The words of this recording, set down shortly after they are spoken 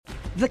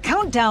The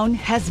countdown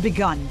has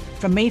begun.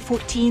 From May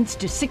 14th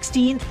to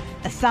 16th,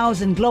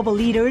 1,000 global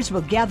leaders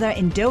will gather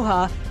in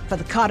Doha for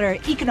the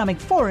Qatar Economic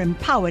Forum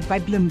powered by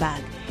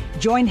Bloomberg.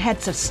 Join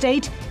heads of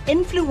state,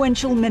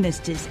 influential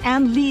ministers,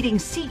 and leading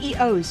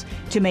CEOs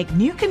to make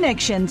new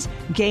connections,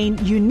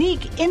 gain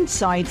unique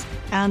insights,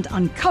 and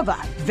uncover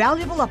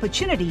valuable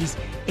opportunities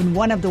in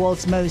one of the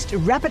world's most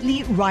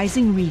rapidly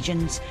rising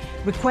regions.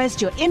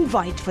 Request your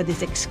invite for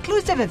this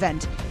exclusive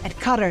event at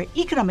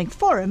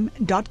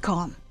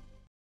QatarEconomicForum.com.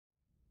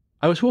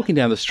 I was walking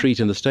down the street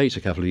in the States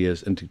a couple of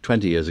years,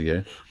 20 years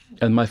ago,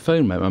 and my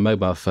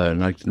mobile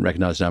phone, I didn't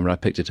recognize the number, I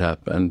picked it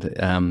up, and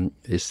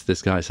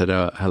this guy said,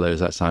 "Oh, hello, is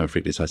that Simon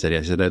Freakley?" So I said,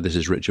 "Yes." He said, "Oh, this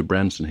is Richard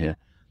Branson here."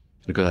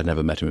 Because I'd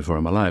never met him before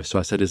in my life. So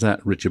I said, "Is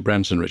that Richard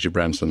Branson?"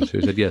 So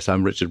he said, "Yes,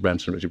 I'm Richard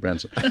Branson.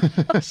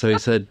 So he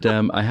said,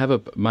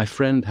 my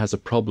friend has a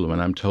problem,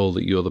 and I'm told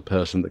that you're the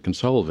person that can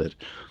solve it.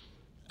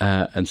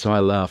 And so I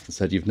laughed and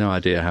said, "You've no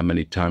idea how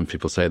many times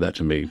people say that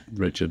to me,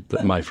 Richard,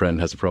 that my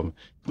friend has a problem."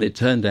 It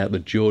turned out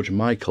that George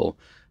Michael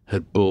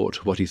had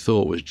bought what he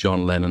thought was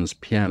John Lennon's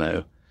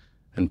piano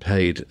and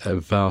paid a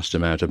vast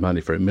amount of money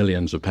for it,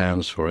 millions of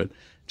pounds for it,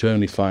 to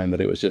only find that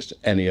it was just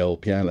any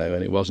old piano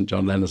and it wasn't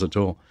John Lennon's at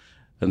all.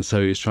 And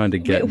so he was trying to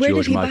get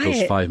George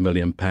Michael's £5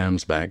 million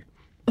back.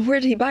 Where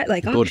did he buy it?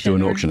 Like auction? Bought it to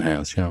an auction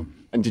house, yeah.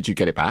 And did you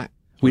get it back?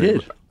 We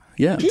did.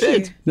 Yeah. You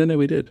did? No,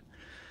 we did.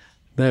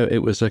 No, it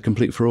was a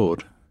complete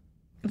fraud.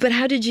 But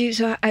how did you,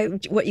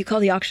 what you call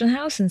the auction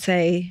house and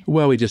say?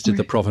 Well, we just did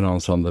the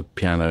provenance on the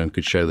piano and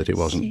could show that it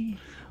wasn't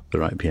the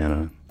right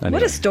piano. Anyway,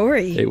 what a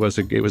story. It was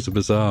a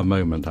bizarre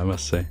moment, I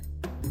must say.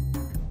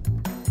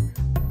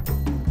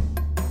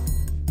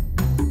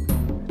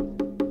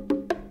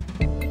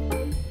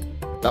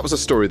 That was a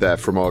story there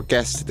from our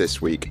guest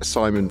this week,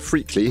 Simon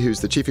Freakley, who's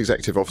the Chief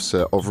Executive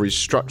Officer of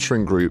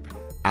restructuring group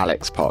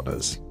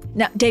AlixPartners.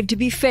 Now, Dave, to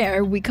be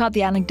fair, we caught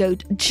the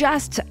anecdote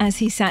just as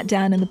he sat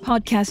down in the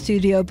podcast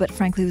studio, but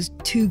frankly, it was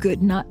too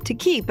good not to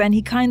keep. And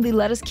he kindly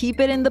let us keep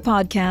it in the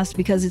podcast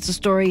because it's a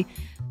story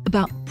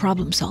about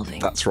problem solving.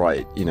 That's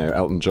right. You know,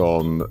 Elton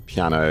John,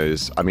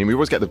 pianos. I mean, we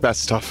always get the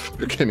best stuff at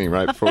the beginning,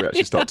 right, before we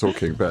actually start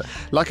talking. But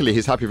luckily,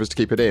 he's happy for us to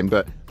keep it in.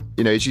 But,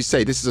 you know, as you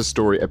say, this is a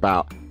story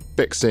about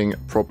fixing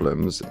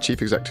problems.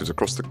 Chief executives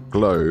across the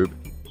globe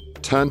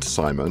turn to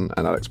Simon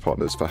and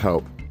AlixPartners for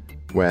help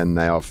when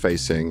they are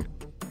facing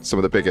some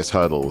of the biggest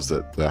hurdles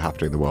that are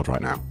happening in the world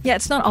right now. Yeah,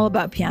 it's not all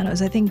about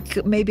pianos. I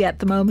think maybe at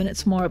the moment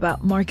it's more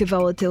about market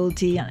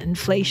volatility and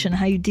inflation,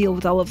 how you deal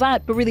with all of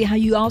that, but really how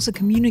you also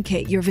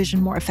communicate your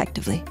vision more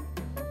effectively.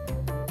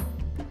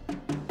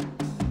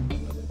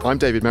 I'm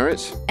David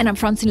Merritt. And I'm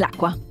Francine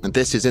Lacqua. And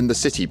this is In the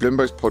City,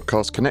 Bloomberg's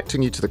podcast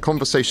connecting you to the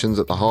conversations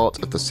at the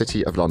heart of the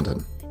City of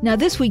London. Now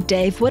this week,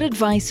 Dave, what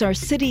advice are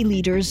city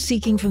leaders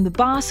seeking from the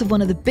boss of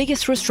one of the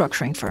biggest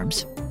restructuring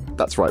firms?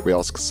 That's right, we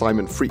ask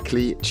Simon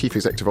Freakley, Chief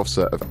Executive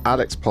Officer of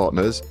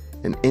AlixPartners,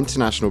 an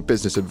international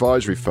business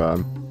advisory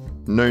firm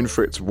known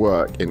for its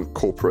work in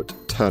corporate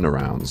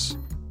turnarounds.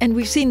 And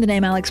we've seen the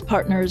name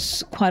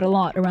AlixPartners quite a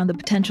lot around the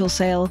potential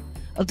sale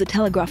of the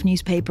Telegraph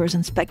newspapers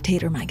and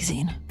Spectator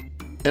magazine.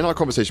 In our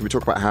conversation, we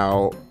talk about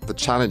how the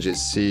challenges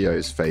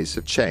CEOs face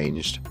have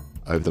changed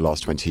over the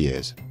last 20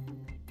 years.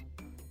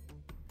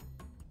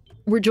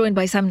 We're joined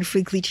by Simon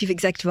Freakley, Chief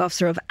Executive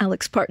Officer of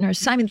AlixPartners.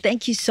 Simon,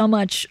 thank you so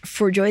much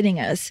for joining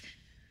us.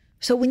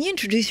 So when you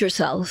introduce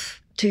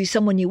yourself to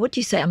someone new, what do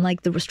you say? I'm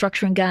like the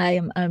restructuring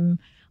guy.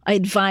 I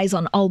advise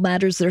on all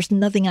matters. There's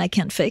nothing I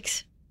can't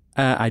fix.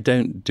 I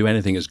don't do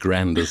anything as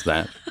grand as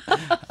that.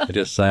 I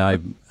just say I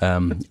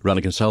run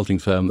a consulting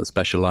firm that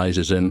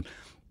specializes in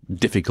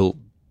difficult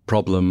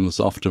problems,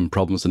 often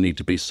problems that need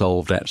to be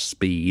solved at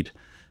speed.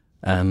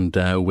 And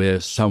we're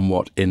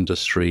somewhat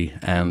industry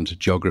and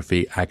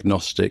geography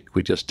agnostic.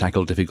 We just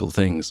tackle difficult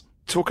things.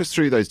 Talk us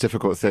through those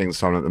difficult things,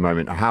 Simon, at the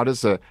moment.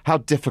 How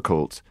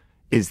difficult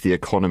is the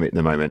economy at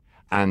the moment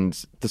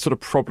and the sort of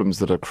problems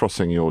that are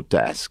crossing your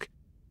desk?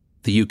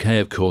 The UK,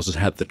 of course, has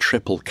had the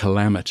triple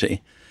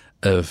calamity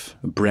of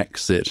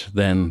Brexit,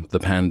 then the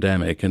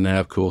pandemic, and now,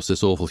 of course,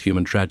 this awful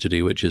human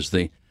tragedy, which is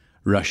the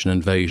Russian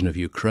invasion of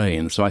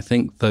Ukraine. So I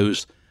think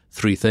those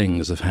three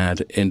things have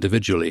had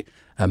individually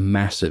a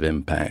massive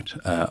impact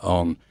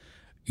on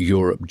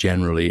Europe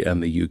generally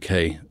and the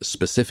UK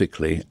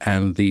specifically,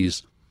 and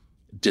these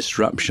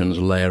disruptions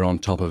layer on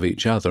top of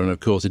each other. And of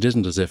course, it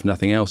isn't as if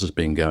nothing else has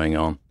been going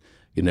on.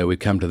 You know, we've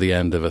come to the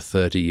end of a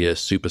 30-year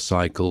super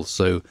cycle,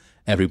 so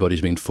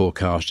everybody's been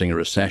forecasting a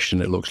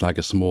recession. It looks like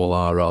a small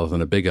R rather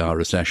than a big R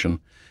recession,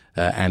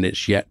 and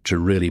it's yet to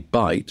really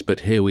bite.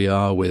 But here we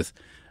are with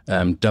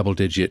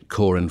double-digit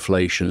core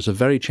inflation. It's a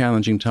very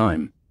challenging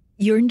time.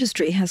 Your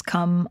industry has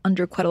come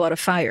under quite a lot of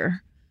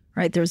fire,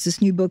 right? There's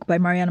this new book by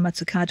Mariana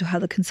Mazzucato, How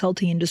the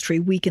Consulting Industry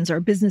Weakens Our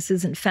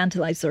Businesses,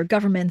 Infantilizes Our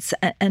Governments,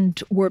 and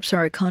Warps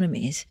Our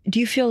Economies. Do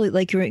you feel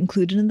like you're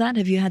included in that?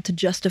 Have you had to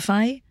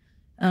justify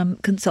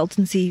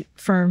consultancy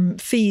firm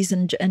fees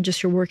and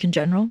just your work in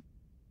general?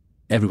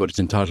 Everybody's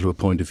entitled to a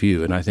point of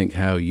view, and I think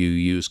how you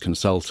use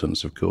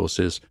consultants, of course,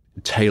 is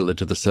tailored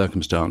to the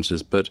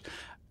circumstances. But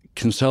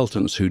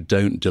consultants who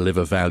don't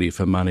deliver value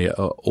for money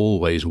are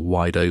always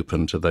wide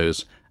open to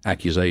those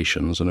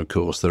accusations. And of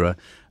course, there are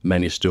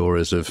many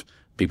stories of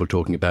people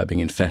talking about being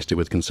infested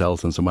with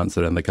consultants, and once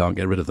they're in, they can't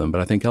get rid of them.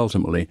 But I think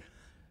ultimately,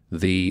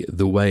 the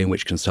way in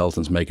which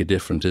consultants make a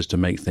difference is to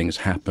make things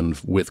happen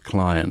with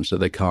clients that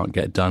they can't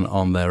get done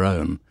on their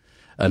own.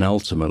 And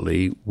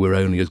ultimately, we're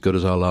only as good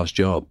as our last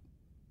job.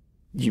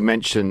 You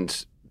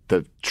mentioned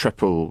the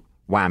triple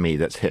whammy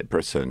that's hit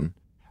Britain.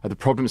 Are the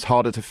problems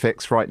harder to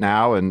fix right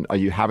now? And are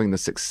you having the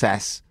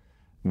success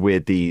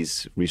with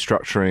these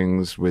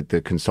restructurings, with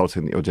the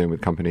consulting that you're doing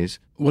with companies?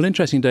 Well,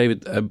 interesting,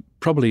 David.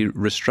 Probably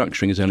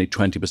restructuring is only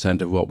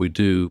 20% of what we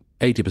do.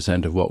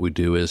 80% of what we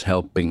do is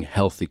helping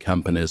healthy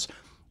companies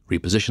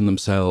reposition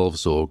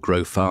themselves or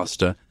grow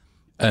faster.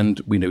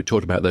 And we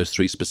talked about those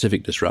three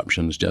specific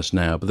disruptions just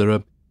now, but there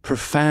are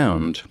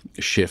profound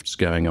shifts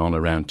going on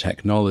around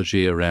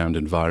technology, around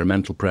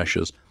environmental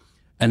pressures.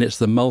 And it's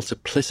the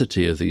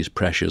multiplicity of these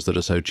pressures that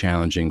are so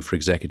challenging for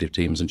executive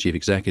teams and chief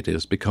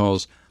executives,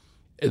 because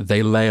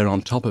they layer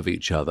on top of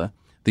each other.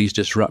 These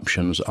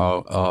disruptions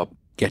are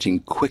getting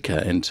quicker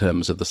in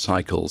terms of the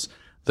cycles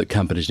that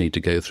companies need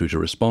to go through to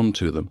respond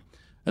to them.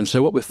 And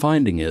so what we're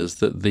finding is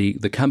that the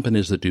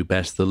companies that do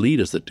best, the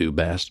leaders that do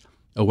best,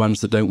 are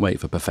ones that don't wait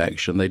for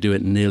perfection. They do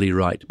it nearly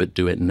right, but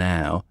do it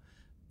now.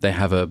 They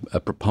have a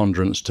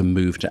preponderance to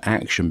move to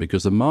action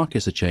because the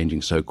markets are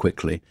changing so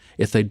quickly.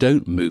 If they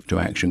don't move to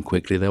action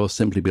quickly, they will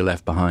simply be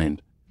left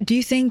behind. Do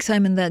you think,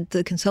 Simon, that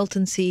the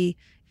consultancy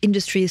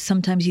industry is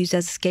sometimes used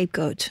as a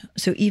scapegoat?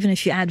 So even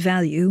if you add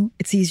value,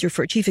 it's easier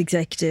for a chief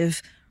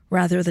executive,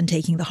 rather than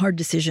taking the hard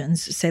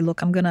decisions, say,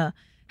 look, I'm going to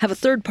have a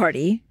third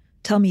party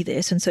tell me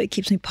this, and so it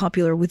keeps me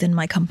popular within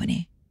my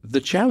company.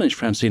 The challenge,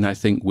 Francine, I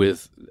think,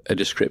 with a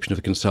description of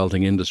the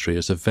consulting industry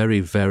is a very,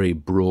 very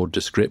broad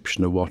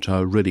description of what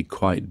are really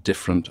quite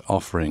different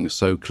offerings.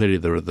 So clearly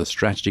there are the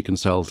strategy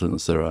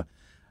consultants, there are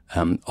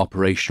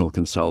operational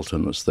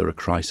consultants, there are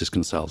crisis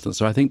consultants.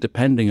 So I think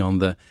depending on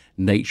the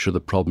nature of the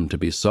problem to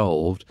be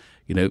solved,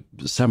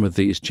 some of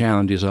these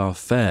challenges are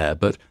fair,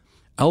 but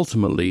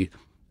ultimately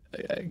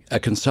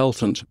a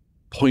consultant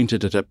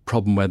pointed at a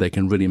problem where they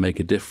can really make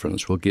a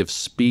difference will give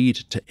speed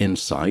to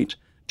insight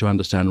to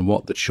understand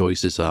what the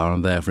choices are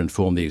and therefore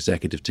inform the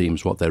executive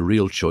teams what their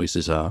real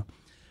choices are.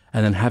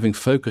 And then having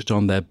focused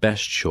on their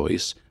best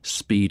choice,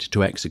 speed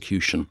to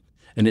execution.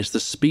 And it's the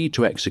speed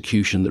to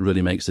execution that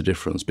really makes the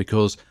difference,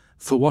 because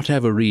for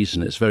whatever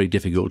reason, it's very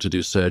difficult to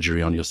do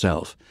surgery on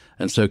yourself.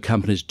 And so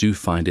companies do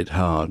find it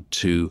hard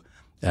to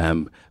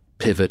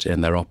pivot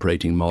in their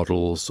operating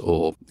models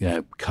or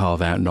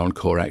carve out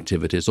non-core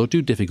activities or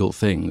do difficult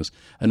things.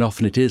 And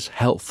often it is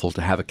helpful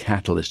to have a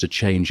catalyst, a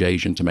change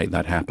agent to make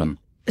that happen.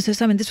 So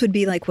Simon, this would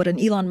be like what an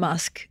Elon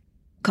Musk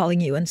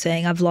calling you and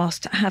saying, I've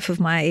lost half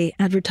of my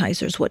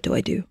advertisers. What do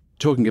I do?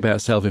 Talking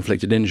about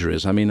self-inflicted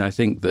injuries, I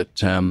think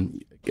that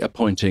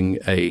appointing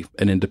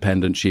an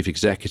independent chief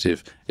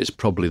executive is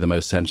probably the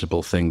most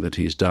sensible thing that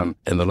he's done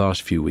in the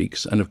last few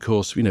weeks. And of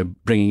course,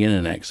 bringing in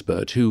an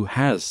expert who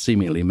has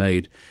seemingly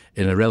made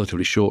in a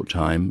relatively short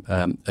time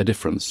a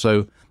difference.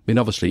 So,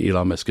 obviously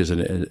Elon Musk is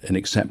an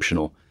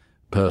exceptional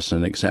person,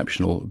 an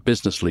exceptional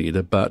business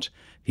leader, but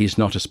he's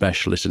not a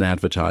specialist in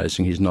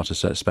advertising. He's not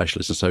a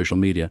specialist in social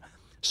media.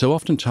 So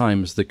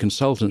oftentimes the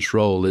consultant's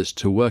role is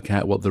to work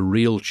out what the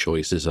real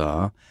choices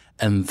are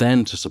and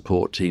then to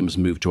support teams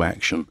move to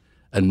action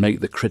and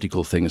make the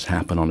critical things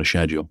happen on a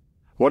schedule.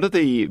 What are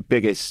the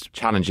biggest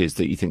challenges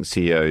that you think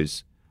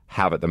CEOs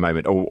have at the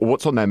moment, or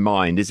what's on their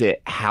mind? Is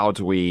it how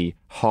do we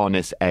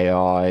harness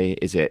AI?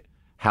 Is it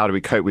how do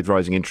we cope with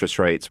rising interest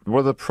rates?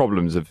 What are the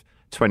problems of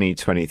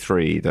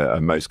 2023 that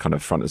are most kind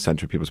of front and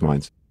center of people's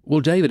minds? Well,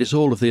 David, it's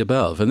all of the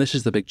above. And this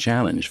is the big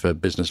challenge for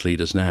business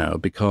leaders now,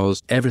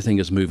 because everything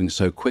is moving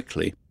so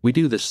quickly. We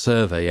do this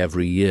survey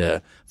every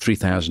year,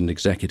 3,000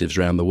 executives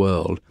around the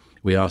world.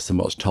 We ask them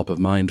what's top of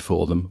mind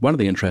for them. One of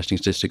the interesting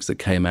statistics that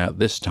came out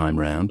this time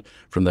round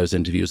from those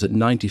interviews, that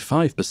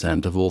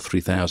 95% of all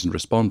 3,000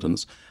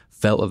 respondents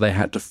felt that they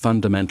had to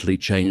fundamentally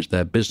change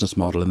their business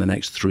model in the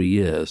next 3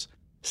 years.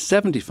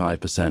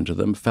 75% of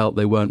them felt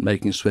they weren't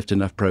making swift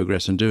enough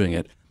progress in doing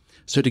it.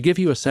 So to give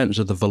you a sense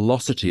of the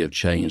velocity of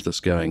change that's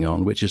going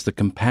on, which is the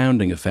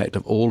compounding effect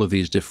of all of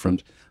these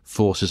different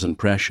forces and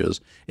pressures,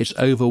 it's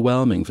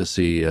overwhelming for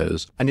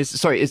CEOs. And is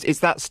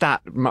that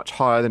stat much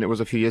higher than it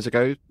was a few years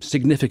ago?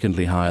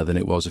 Significantly higher than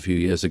it was a few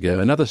years ago.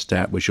 Another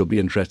stat which you'll be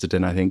interested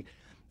in, I think,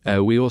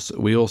 we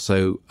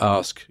also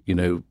ask,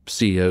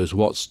 CEOs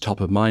what's top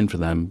of mind for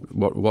them.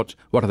 What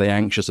are they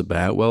anxious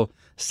about? Well,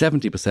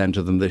 70%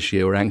 of them this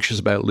year were anxious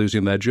about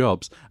losing their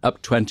jobs,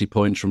 up 20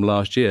 points from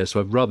last year. So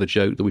I've rather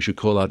joked that we should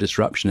call our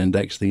disruption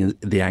index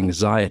the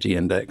anxiety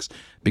index,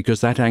 because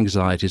that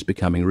anxiety is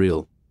becoming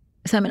real.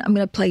 Simon, I'm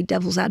going to play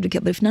devil's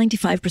advocate, but if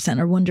 95%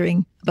 are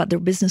wondering about their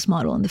business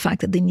model and the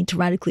fact that they need to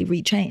radically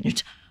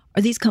rechange,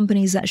 are these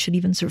companies that should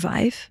even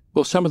survive?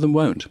 Well, some of them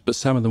won't, but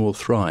some of them will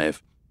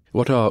thrive.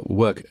 What our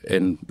work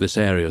in this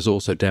area has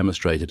also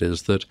demonstrated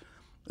is that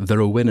there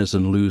are winners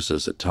and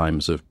losers at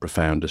times of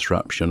profound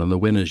disruption, and the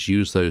winners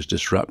use those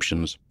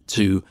disruptions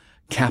to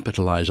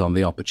capitalize on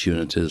the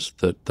opportunities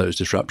that those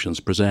disruptions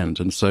present.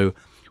 And so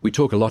we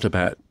talk a lot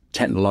about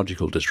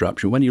technological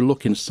disruption. When you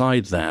look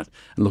inside that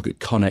and look at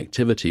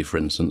connectivity, for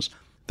instance,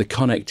 the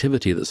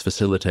connectivity that's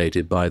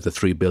facilitated by the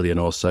 3 billion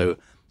or so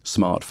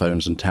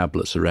smartphones and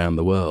tablets around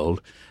the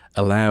world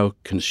allow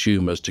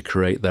consumers to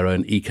create their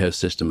own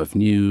ecosystem of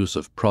news,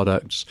 of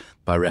products,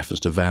 by reference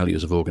to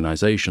values of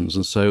organizations.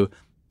 And so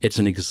it's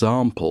an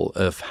example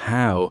of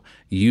how,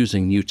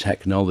 using new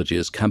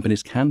technologies,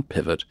 companies can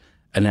pivot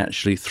and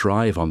actually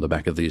thrive on the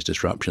back of these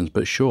disruptions.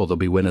 But sure, there'll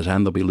be winners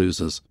and there'll be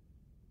losers.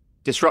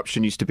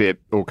 Disruption used to be,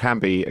 or can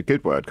be, a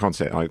good word, can't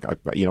it?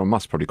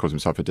 Musk probably calls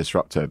himself a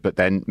disruptor, but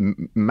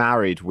then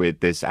married with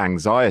this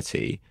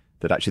anxiety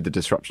that actually the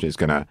disruption is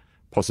going to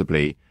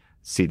possibly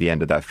see the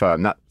end of their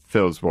firm. That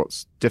feels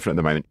what's different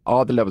at the moment.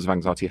 Are the levels of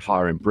anxiety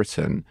higher in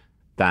Britain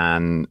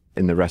than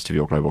in the rest of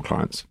your global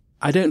clients?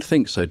 I don't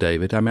think so,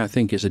 David. I mean, I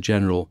think it's a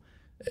general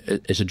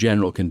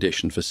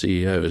condition for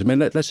CEOs. I mean,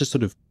 let's just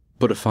sort of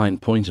put a fine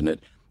point in it.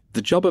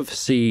 The job of a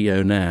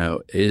CEO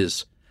now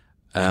is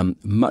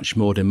much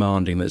more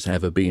demanding than it's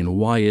ever been.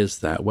 Why is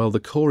that? Well,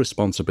 the core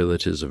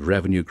responsibilities of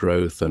revenue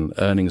growth and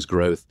earnings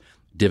growth,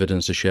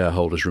 dividends to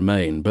shareholders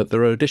remain, but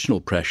there are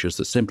additional pressures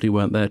that simply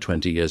weren't there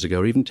 20 years ago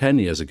or even 10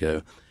 years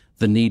ago.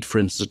 The need, for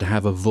instance, to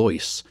have a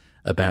voice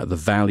about the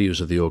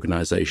values of the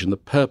organization, the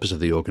purpose of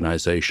the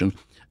organization,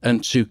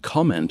 and to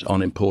comment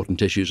on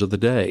important issues of the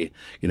day,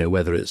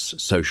 whether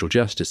it's social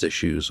justice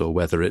issues or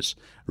whether it's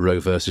Roe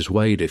versus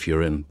Wade if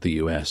you're in the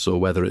US, or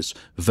whether it's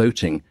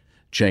voting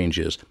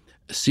changes.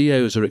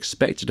 CEOs are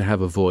expected to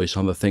have a voice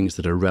on the things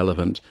that are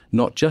relevant,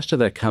 not just to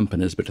their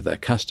companies, but to their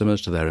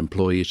customers, to their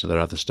employees, to their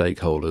other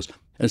stakeholders.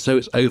 And so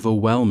it's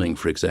overwhelming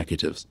for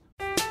executives.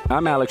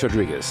 I'm Alex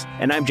Rodriguez.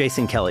 And I'm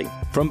Jason Kelly.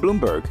 From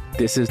Bloomberg,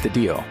 this is The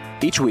Deal.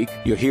 Each week,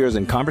 you'll hear us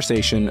in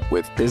conversation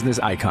with business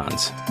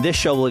icons. This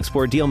show will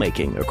explore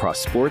deal-making across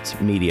sports,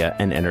 media,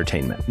 and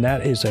entertainment.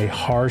 That is a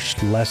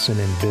harsh lesson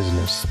in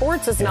business.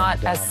 Sports is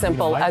not as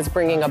simple as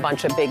bringing a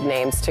bunch of big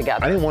names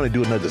together. I didn't want to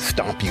do another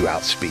stomp you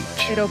out speech.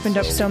 It opened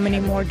up so many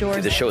more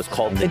doors. The show is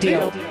called The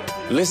Deal.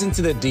 Listen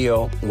to The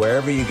Deal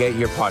wherever you get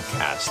your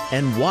podcast.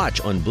 And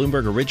watch on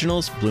Bloomberg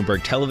Originals,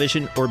 Bloomberg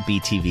Television, or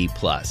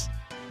BTV+.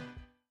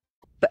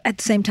 But at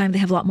the same time, they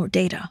have a lot more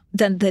data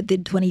than they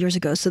did 20 years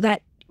ago. So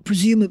that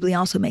presumably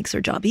also makes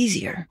their job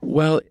easier.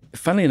 Well,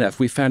 funnily enough,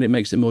 we found it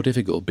makes it more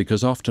difficult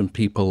because often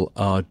people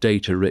are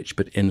data rich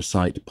but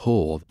insight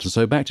poor.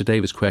 So back to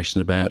David's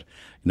question about,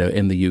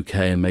 in the UK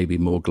and maybe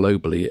more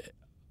globally,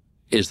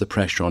 is the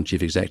pressure on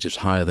chief executives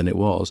higher than it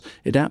was?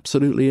 It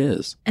absolutely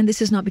is. And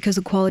this is not because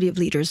the quality of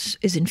leaders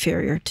is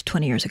inferior to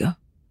 20 years ago.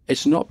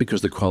 It's not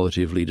because the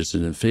quality of leaders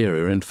is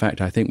inferior. In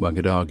fact, I think one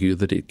could argue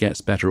that it gets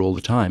better all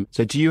the time.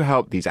 So do you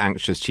help these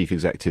anxious chief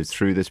executives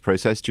through this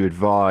process? Do you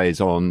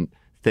advise on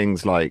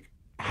things like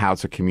how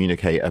to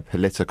communicate a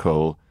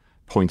political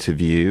point of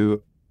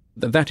view?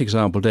 That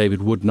example,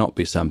 David, would not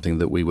be something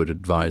that we would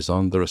advise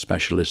on. There are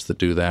specialists that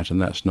do that, and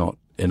that's not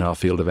in our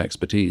field of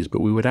expertise.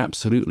 But we would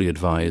absolutely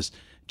advise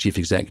chief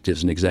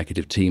executives and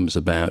executive teams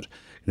about,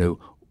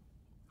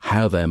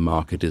 how their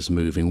market is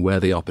moving, where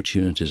the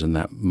opportunities in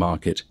that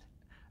market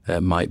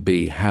might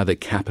be, how they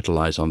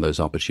capitalize on those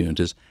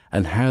opportunities,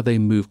 and how they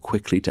move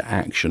quickly to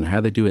action,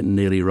 how they do it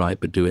nearly right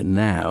but do it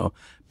now.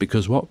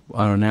 Because what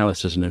our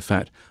analysis, and in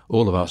fact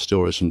all of our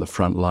stories from the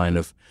front line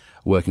of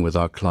working with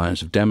our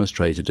clients have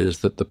demonstrated, is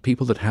that the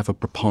people that have a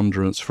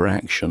preponderance for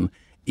action,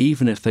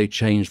 even if they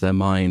change their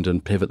mind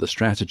and pivot the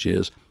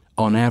strategies,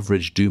 on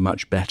average do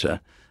much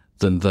better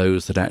than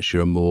those that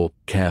actually are more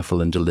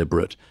careful and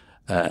deliberate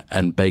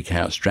and bake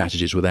out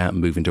strategies without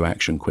moving to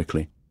action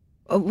quickly.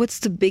 What's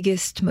the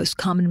biggest, most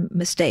common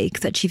mistake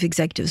that chief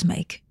executives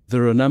make?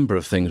 There are a number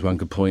of things one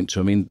could point to.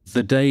 I mean,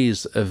 the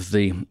days of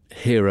the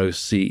hero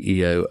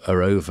CEO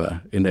are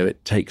over.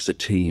 It takes a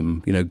team.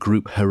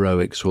 Group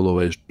heroics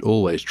will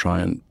always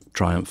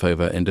triumph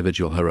over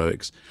individual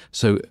heroics.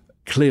 So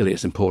clearly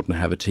it's important to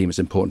have a team. It's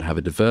important to have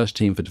a diverse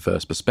team for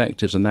diverse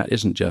perspectives. And that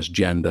isn't just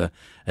gender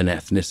and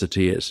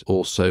ethnicity. It's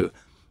also,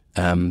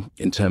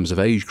 in terms of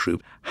age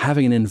group,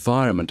 having an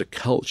environment, a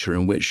culture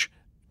in which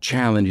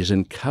challenge is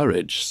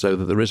encouraged so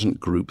that there isn't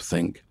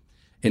groupthink,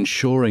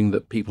 ensuring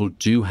that people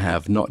do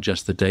have not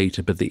just the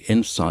data but the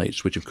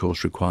insights, which of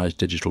course requires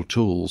digital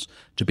tools,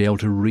 to be able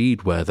to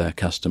read where their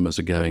customers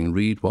are going,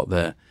 read what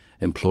their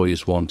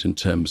employees want in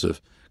terms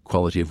of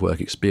quality of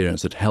work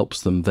experience that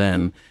helps them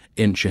then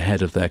inch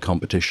ahead of their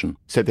competition.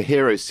 So the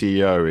hero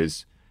CEO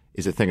is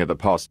a thing of the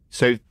past.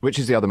 So which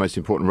is the other most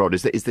important role?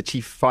 Is the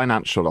chief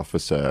financial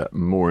officer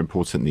more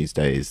important these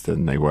days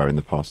than they were in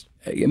the past?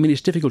 I mean,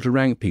 it's difficult to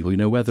rank people,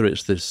 whether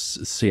it's this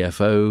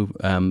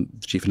CFO,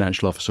 chief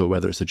financial officer, or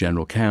whether it's the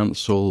general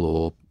counsel,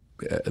 or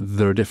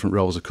there are different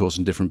roles, of course,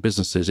 in different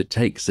businesses. It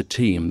takes a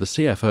team. The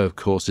CFO, of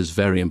course, is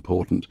very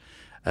important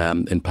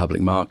in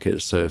public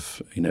markets. So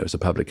if, it's a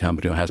public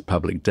company or has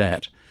public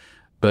debt.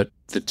 But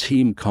the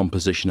team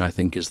composition, I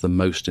think, is the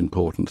most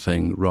important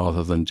thing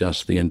rather than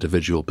just the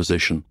individual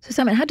position. So,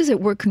 Simon, how does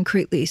it work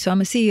concretely? So I'm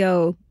a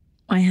CEO.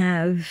 I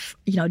have,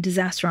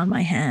 disaster on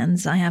my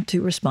hands. I have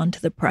to respond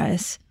to the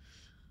press.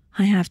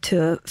 I have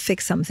to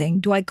fix something.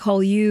 Do I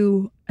call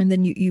you and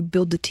then you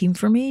build the team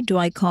for me? Do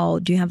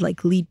you have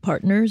like lead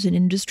partners in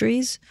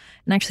industries?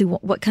 And actually,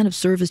 what kind of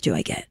service do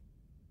I get?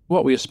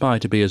 What we aspire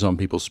to be is on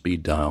people's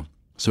speed dial.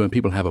 So when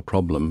people have a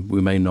problem,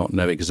 we may not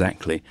know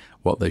exactly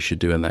what they should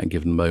do in that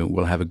given moment.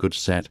 We'll have a good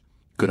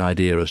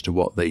idea as to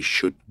what they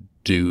should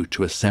do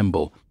to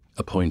assemble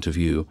a point of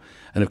view.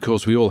 And of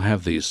course, we all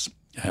have these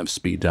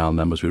speed dial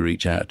numbers we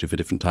reach out to for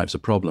different types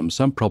of problems.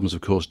 Some problems,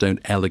 of course, don't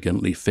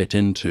elegantly fit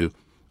into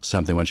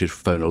something one should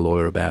phone a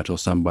lawyer about or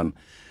something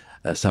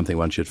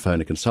one should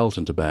phone a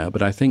consultant about.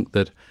 But I think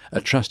that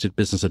a trusted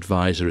business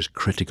advisor is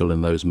critical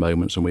in those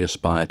moments, and we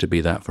aspire to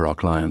be that for our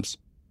clients.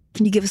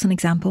 Can you give us an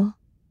example?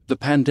 The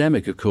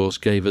pandemic, of course,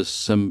 gave us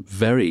some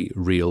very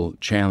real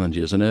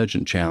challenges and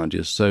urgent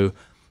challenges. So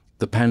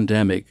the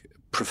pandemic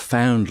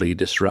profoundly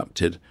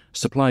disrupted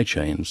supply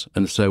chains.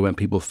 And so when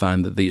people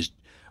found that these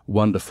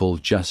wonderful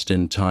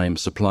just-in-time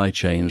supply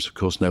chains, of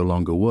course, no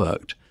longer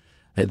worked,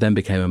 it then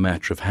became a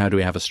matter of how do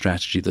we have a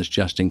strategy that's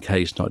just in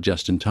case, not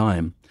just in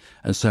time.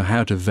 And so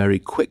how to very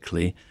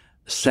quickly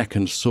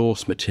second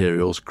source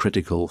materials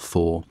critical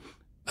for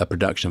a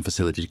production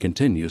facility to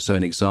continue. So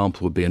an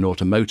example would be an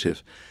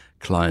automotive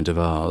client of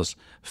ours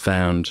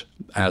found,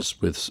 as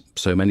with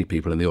so many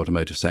people in the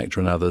automotive sector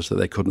and others, that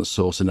they couldn't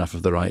source enough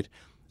of the right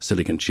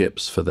silicon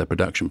chips for their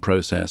production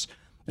process,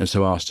 and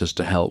so asked us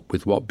to help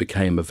with what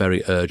became a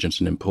very urgent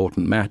and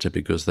important matter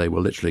because they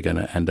were literally going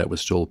to end up with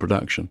stalled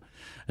production.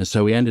 And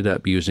so we ended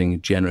up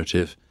using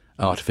generative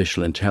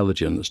artificial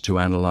intelligence to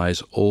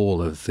analyze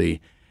all of the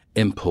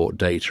import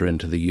data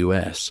into the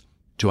US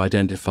to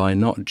identify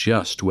not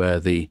just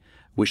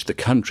which the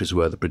countries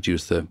were that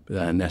produced the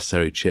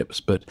necessary chips,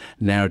 but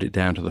narrowed it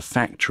down to the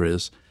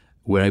factories.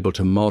 We're able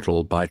to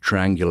model by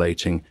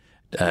triangulating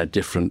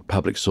different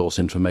public source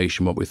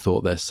information what we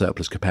thought their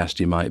surplus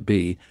capacity might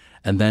be,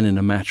 and then in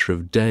a matter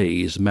of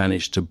days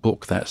managed to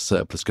book that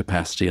surplus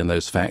capacity in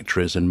those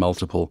factories in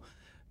multiple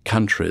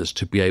countries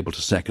to be able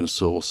to second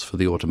source for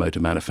the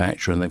automotive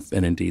manufacturer,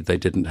 and indeed they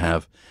didn't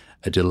have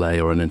a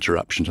delay or an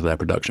interruption to their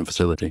production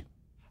facility.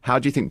 How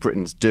do you think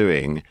Britain's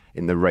doing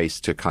in the race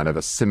to kind of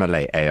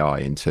assimilate AI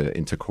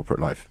into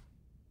corporate life?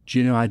 Do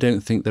you know, I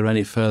don't think they're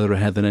any further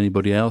ahead than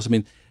anybody else. I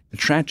mean,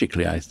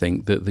 tragically, I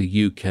think that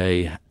the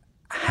UK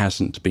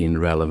hasn't been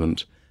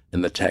relevant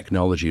in the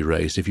technology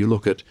race. If you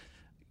look at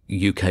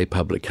UK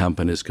public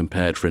companies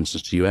compared, for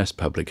instance, to US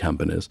public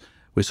companies,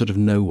 we're sort of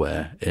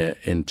nowhere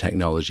in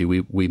technology.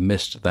 We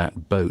missed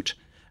that boat.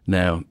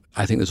 Now,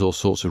 I think there's all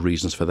sorts of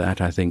reasons for that.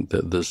 I think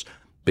that there's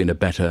been a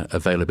better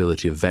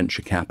availability of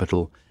venture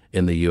capital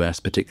in the US,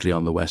 particularly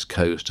on the West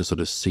Coast, to sort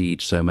of seed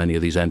so many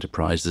of these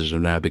enterprises that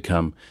have now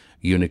become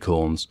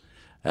unicorns.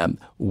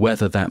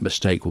 Whether that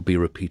mistake will be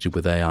repeated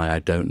with AI, I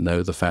don't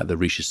know. The fact that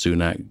Rishi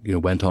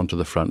Sunak went onto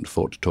the front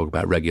foot to talk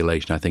about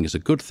regulation, I think is a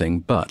good thing,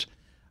 but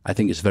I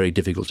think it's very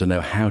difficult to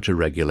know how to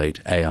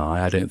regulate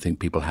AI. I don't think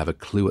people have a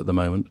clue at the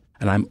moment.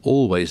 And I'm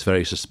always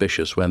very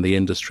suspicious when the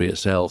industry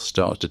itself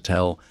starts to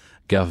tell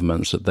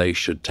governments that they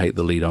should take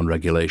the lead on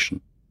regulation.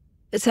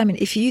 Simon,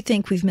 if you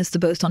think we've missed the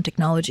boat on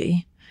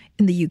technology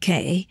in the UK,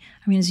 I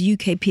mean, is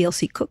UK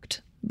PLC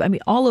cooked? I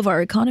mean, all of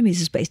our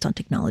economies is based on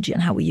technology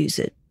and how we use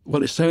it.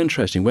 Well, it's so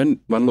interesting. When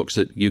one looks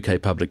at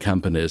UK public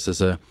companies,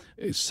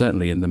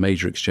 certainly in the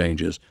major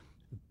exchanges,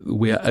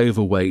 we are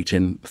overweight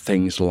in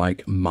things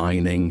like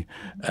mining,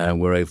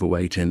 we're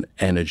overweight in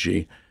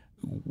energy.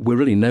 We're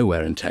really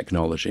nowhere in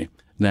technology.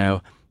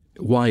 Now,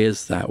 why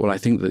is that? Well, I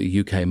think that the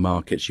UK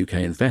markets, UK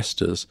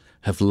investors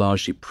have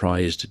largely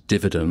prized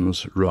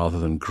dividends rather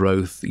than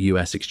growth.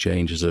 US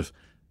exchanges have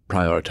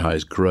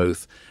prioritized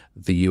growth.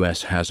 The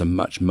US has a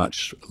much,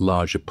 much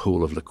larger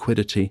pool of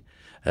liquidity.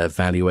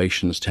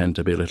 Valuations tend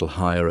to be a little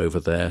higher over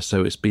there.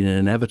 So it's been an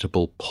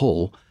inevitable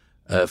pull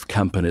of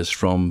companies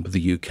from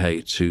the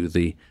UK to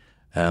the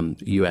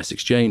US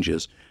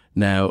exchanges.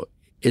 Now,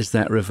 is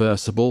that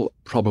reversible?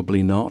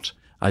 Probably not.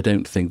 I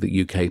don't think that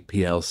UK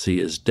PLC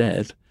is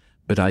dead,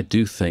 but I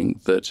do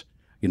think that,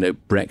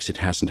 Brexit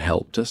hasn't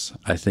helped us.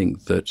 I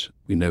think that,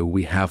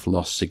 we have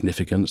lost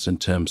significance in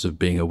terms of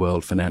being a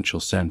world financial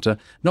centre,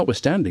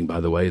 notwithstanding,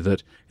 by the way,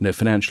 that,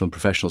 financial and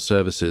professional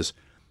services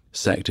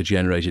sector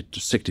generated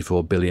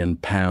 £64 billion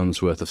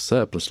worth of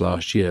surplus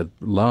last year,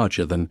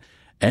 larger than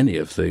any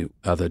of the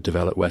other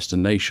developed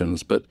Western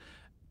nations. But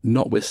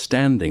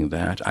notwithstanding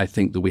that, I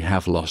think that we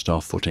have lost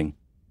our footing.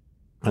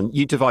 And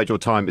you divide your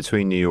time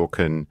between New York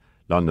and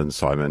London,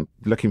 Simon.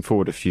 Looking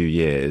forward a few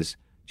years,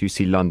 do you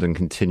see London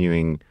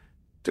continuing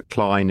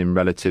decline in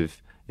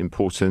relative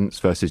importance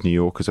versus New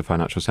York as a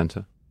financial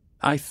centre?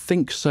 I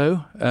think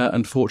so.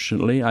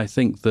 Unfortunately, I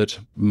think that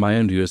my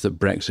own view is that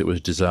Brexit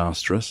was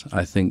disastrous.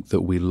 I think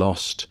that we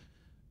lost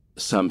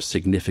some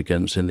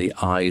significance in the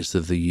eyes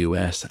of the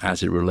US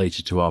as it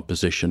related to our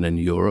position in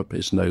Europe.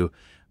 It's no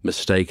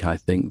mistake, I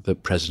think,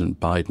 that President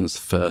Biden's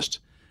first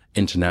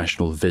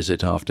international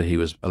visit after he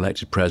was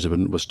elected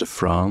president was to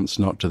France,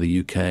 not to the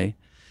UK.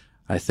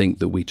 I think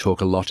that we talk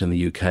a lot in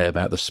the UK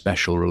about the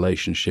special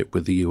relationship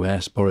with the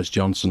US. Boris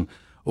Johnson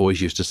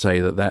always used to say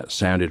that that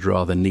sounded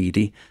rather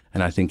needy,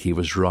 and I think he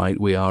was right.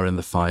 We are in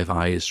the Five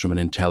Eyes from an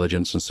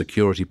intelligence and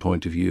security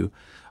point of view,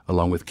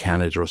 along with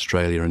Canada,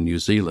 Australia and New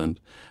Zealand.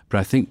 But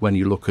I think when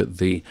you look at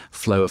the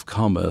flow of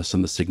commerce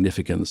and the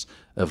significance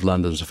of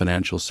London as a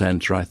financial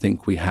centre, I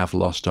think we have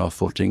lost our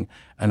footing,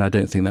 and I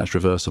don't think that's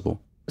reversible.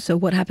 So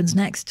what happens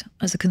next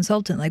as a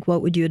consultant? Like,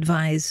 what would you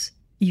advise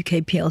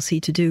UK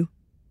PLC to do?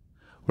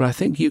 Well, I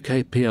think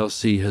UK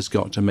PLC has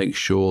got to make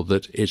sure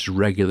that its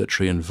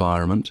regulatory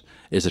environment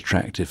is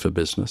attractive for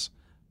business.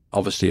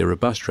 Obviously, a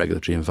robust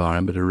regulatory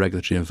environment, but a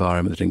regulatory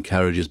environment that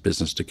encourages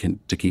business to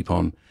keep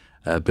on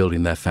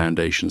building their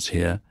foundations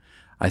here.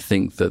 I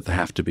think that there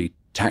have to be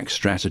tax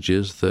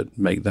strategies that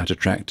make that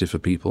attractive for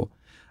people.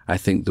 I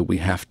think that we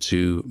have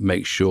to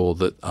make sure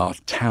that our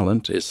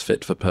talent is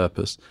fit for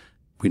purpose.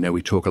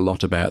 We talk a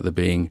lot about there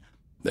being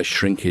a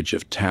shrinkage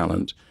of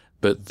talent,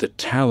 but the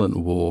talent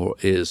war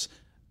is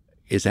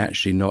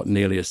actually not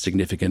nearly as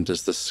significant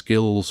as the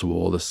skills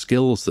war, the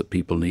skills that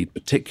people need,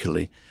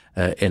 particularly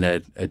in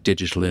a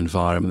digital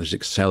environment that's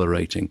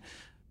accelerating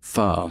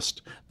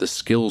fast. The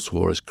skills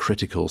war is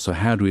critical. So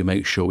how do we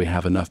make sure we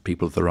have enough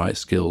people with the right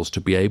skills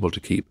to be able to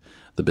keep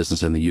the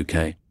business in the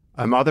UK?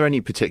 Are there any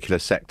particular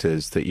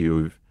sectors that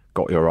you've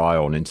got your eye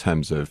on in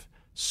terms of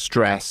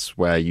stress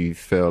where you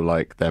feel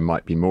like there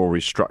might be more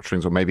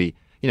restructurings or maybe,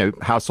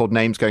 household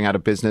names going out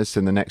of business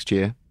in the next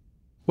year?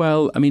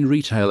 Well,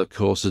 retail, of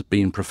course, has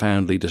been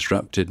profoundly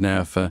disrupted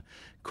now for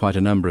quite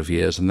a number of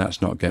years, and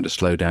that's not going to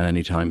slow down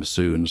anytime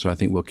soon. So I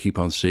think we'll keep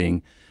on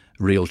seeing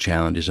real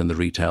challenges in the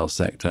retail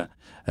sector.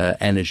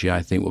 Energy,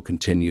 I think, will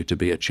continue to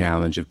be a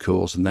challenge, of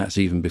course, and that's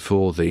even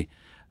before the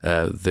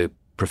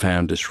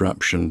profound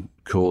disruption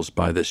caused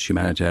by this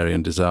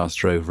humanitarian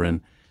disaster over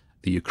in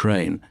the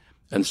Ukraine.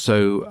 And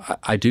so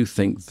I do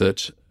think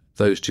that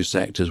those two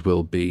sectors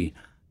will be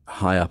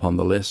high up on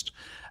the list.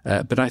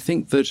 But I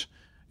think that,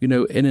 in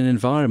an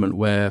environment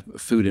where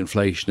food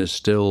inflation is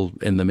still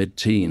in the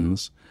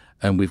mid-teens,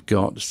 and we've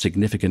got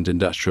significant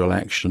industrial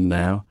action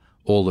now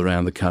all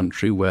around the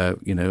country where,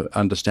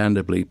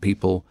 understandably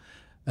people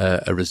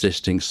are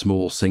resisting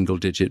small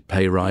single-digit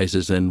pay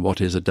rises in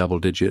what is a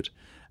double-digit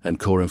and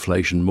core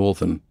inflation more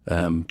than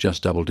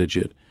just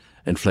double-digit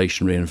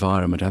inflationary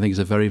environment. I think it's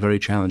a very, very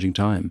challenging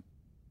time.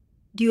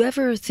 Do you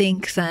ever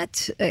think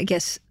that,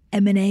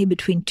 M&A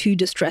between two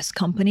distressed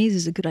companies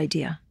is a good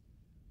idea?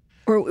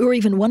 Or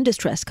even one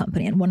distressed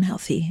company and one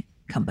healthy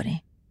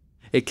company?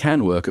 It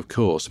can work, of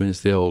course. It's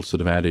the old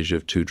sort of adage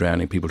of two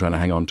drowning people trying to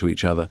hang on to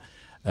each other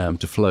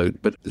to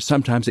float. But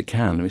sometimes it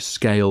can.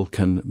 Scale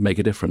can make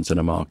a difference in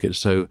a market.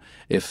 So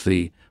if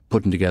the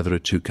putting together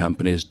of two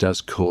companies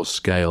does cause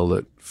scale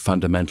that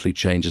fundamentally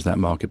changes that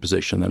market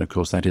position, then, of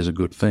course, that is a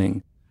good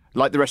thing.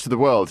 Like the rest of the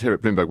world, here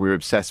at Bloomberg, we're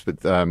obsessed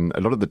with a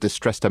lot of the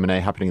distressed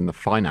M&A happening in the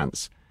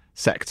finance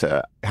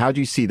sector. How do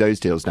you see those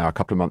deals now a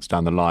couple of months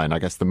down the line? I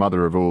guess the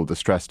mother of all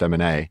distressed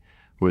M&A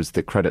was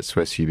the Credit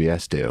Suisse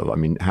UBS deal.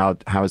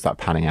 How is that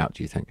panning out,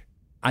 do you think?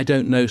 I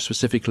don't know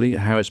specifically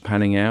how it's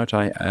panning out.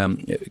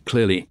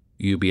 Clearly,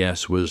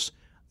 UBS was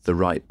the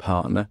right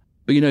partner.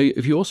 But,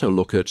 if you also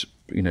look at,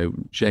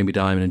 Jamie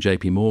Dimon and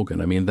JP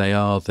Morgan, they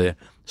are the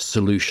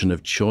solution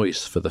of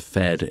choice for the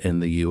Fed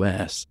in the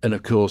US. And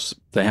of course,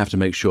 they have to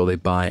make sure they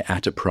buy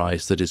at a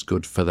price that is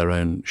good for their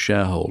own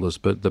shareholders.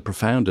 But the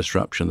profound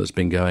disruption that's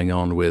been going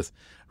on with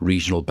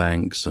regional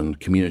banks and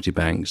community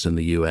banks in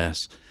the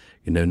US,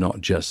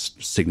 not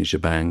just Signature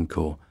Bank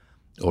or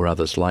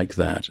others like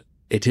that,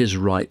 it is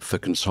ripe for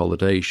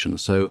consolidation.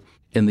 So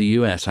in the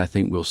US, I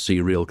think we'll see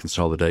real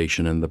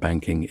consolidation in the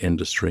banking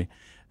industry.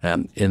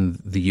 In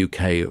the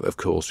UK, of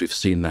course, we've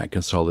seen that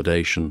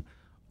consolidation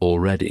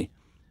already.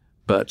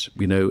 But,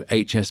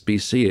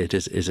 HSBC,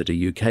 is it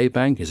a UK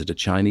bank? Is it a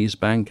Chinese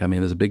bank?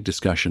 There's a big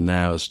discussion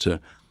now as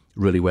to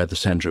really where the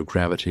center of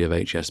gravity of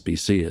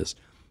HSBC is.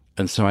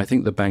 And so I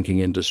think the banking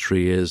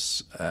industry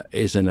is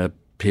in a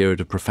period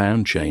of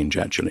profound change,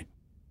 actually.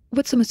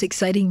 What's the most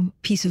exciting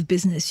piece of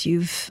business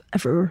you've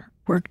ever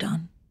worked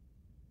on?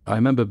 I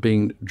remember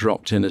being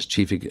dropped in as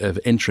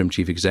interim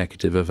chief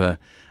executive of a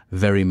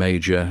very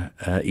major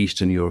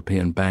Eastern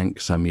European bank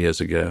some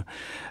years ago,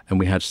 and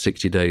we had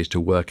 60 days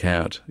to work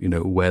out,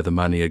 where the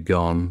money had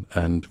gone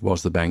and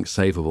was the bank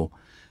savable.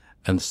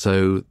 And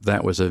so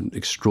that was an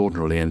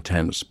extraordinarily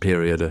intense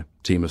period, a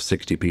team of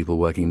 60 people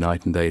working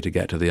night and day to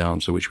get to the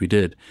answer, which we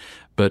did.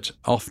 But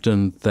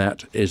often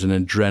that is an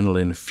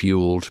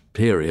adrenaline-fueled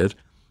period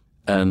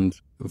and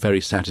very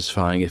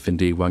satisfying if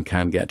indeed one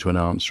can get to an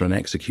answer and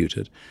execute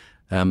it.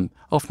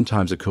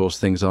 Oftentimes, of course,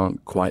 things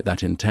aren't quite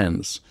that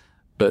intense,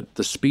 but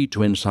the speed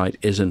to insight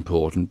is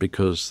important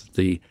because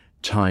the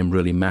time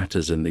really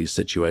matters in these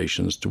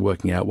situations to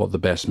working out what the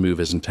best move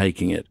is and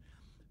taking it.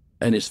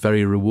 And it's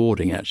very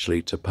rewarding,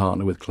 actually, to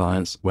partner with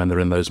clients when they're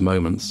in those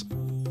moments.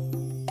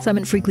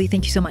 Simon Freakley,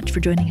 thank you so much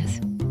for joining us.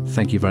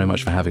 Thank you very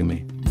much for having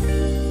me.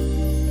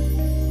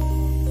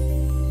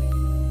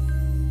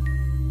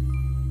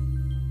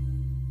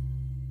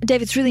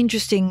 Dave, it's really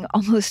interesting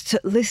almost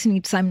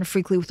listening to Simon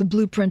Freakley with a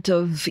blueprint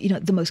of,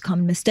 the most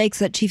common mistakes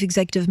that chief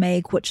executives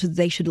make, what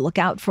they should look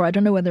out for. I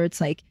don't know whether it's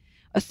like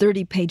a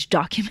 30-page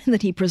document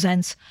that he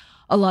presents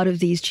a lot of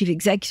these chief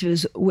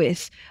executives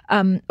with.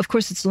 Of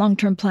course, it's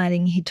long-term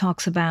planning. He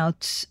talks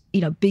about,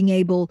 being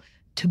able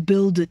to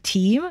build a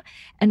team.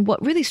 And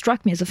what really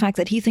struck me is the fact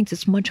that he thinks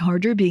it's much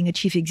harder being a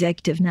chief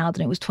executive now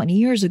than it was 20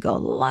 years ago. A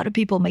lot of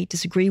people may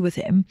disagree with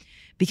him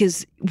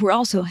because we're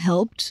also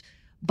helped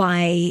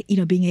by,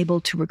 being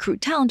able to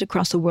recruit talent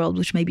across the world,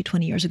 which maybe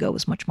 20 years ago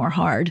was much more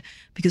hard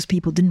because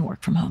people didn't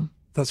work from home.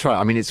 That's right.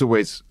 I mean, it's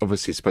always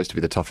obviously supposed to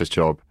be the toughest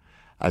job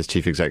as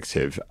chief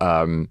executive.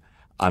 And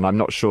I'm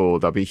not sure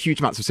there'll be huge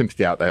amounts of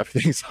sympathy out there for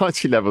the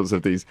anxiety levels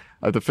of the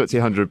FTSE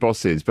 100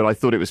 bosses. But I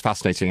thought it was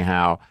fascinating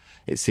how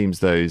it seems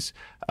those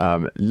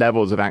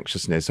levels of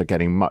anxiousness are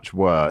getting much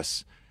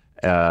worse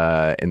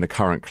in the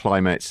current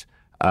climate,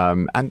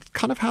 and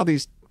kind of how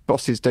these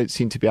bosses don't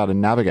seem to be able to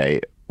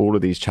navigate all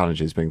of these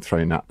challenges being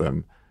thrown at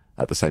them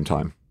at the same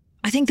time.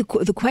 I think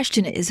the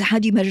question is, how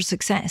do you measure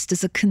success?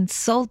 Does a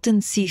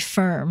consultancy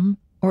firm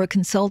or a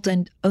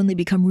consultant only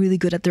become really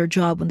good at their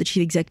job when the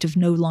chief executive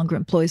no longer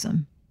employs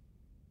them?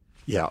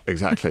 Yeah,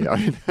 exactly.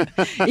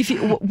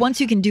 Once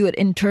you can do it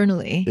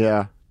internally.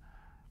 Yeah.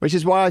 Which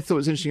is why I thought it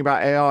was interesting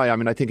about AI. I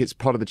mean, I think it's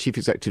part of the chief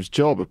executive's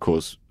job, of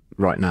course,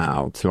 right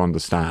now, to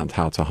understand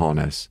how to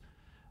harness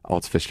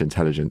artificial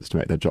intelligence to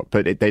make their job.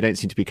 But they don't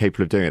seem to be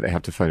capable of doing it. They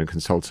have to phone a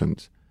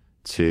consultant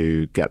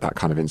to get that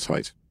kind of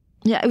insight.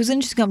 Yeah, it was an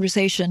interesting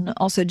conversation.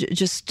 Also,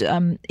 just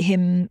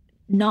him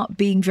not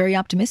being very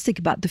optimistic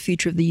about the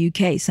future of the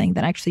UK, saying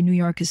that actually New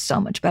York is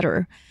so much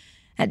better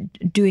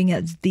at doing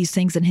these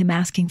things than him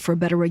asking for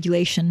better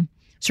regulation,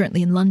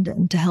 certainly in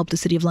London, to help the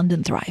city of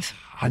London thrive.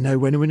 I know.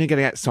 When you're going to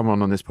get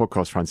someone on this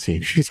podcast,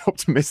 Francine, who's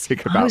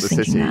optimistic about the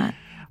city, that.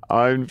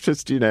 I'm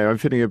just, I'm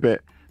feeling a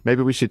bit,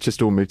 maybe we should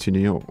just all move to New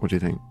York. What do you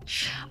think?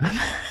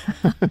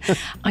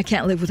 I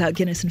can't live without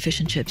Guinness and fish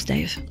and chips,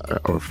 Dave.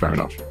 Oh, fair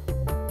enough.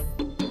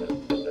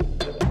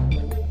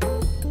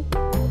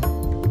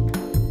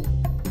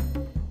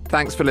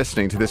 Thanks for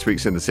listening to This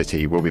Week's in the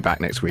City. We'll be back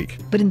next week.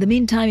 But in the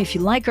meantime, if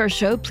you like our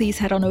show, please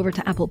head on over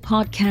to Apple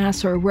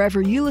Podcasts or wherever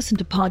you listen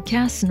to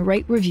podcasts and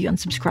rate, review, and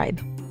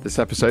subscribe. This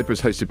episode was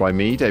hosted by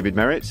me, David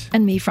Merritt.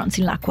 And me,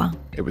 Francine Lacroix.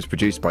 It was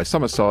produced by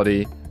Summer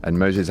Sardi and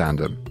Moses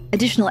Andam.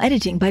 Additional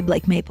editing by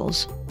Blake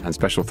Maples. And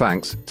special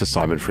thanks to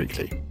Simon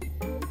Freakley.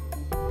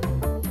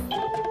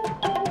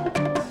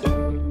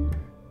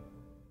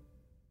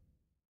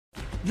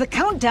 The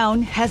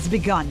countdown has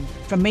begun.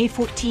 From May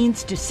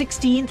 14th to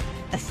 16th,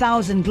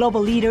 1,000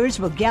 global leaders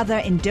will gather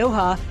in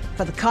Doha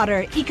for the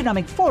Qatar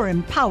Economic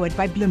Forum powered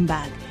by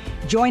Bloomberg.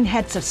 Join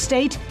heads of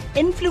state,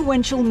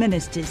 influential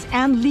ministers,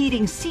 and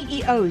leading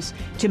CEOs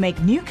to make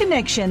new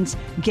connections,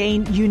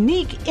 gain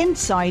unique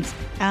insights,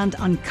 and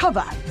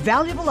uncover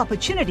valuable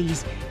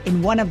opportunities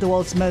in one of the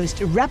world's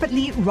most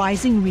rapidly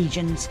rising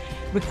regions.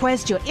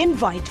 Request your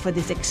invite for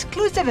this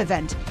exclusive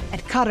event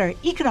at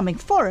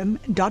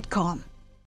QatarEconomicForum.com.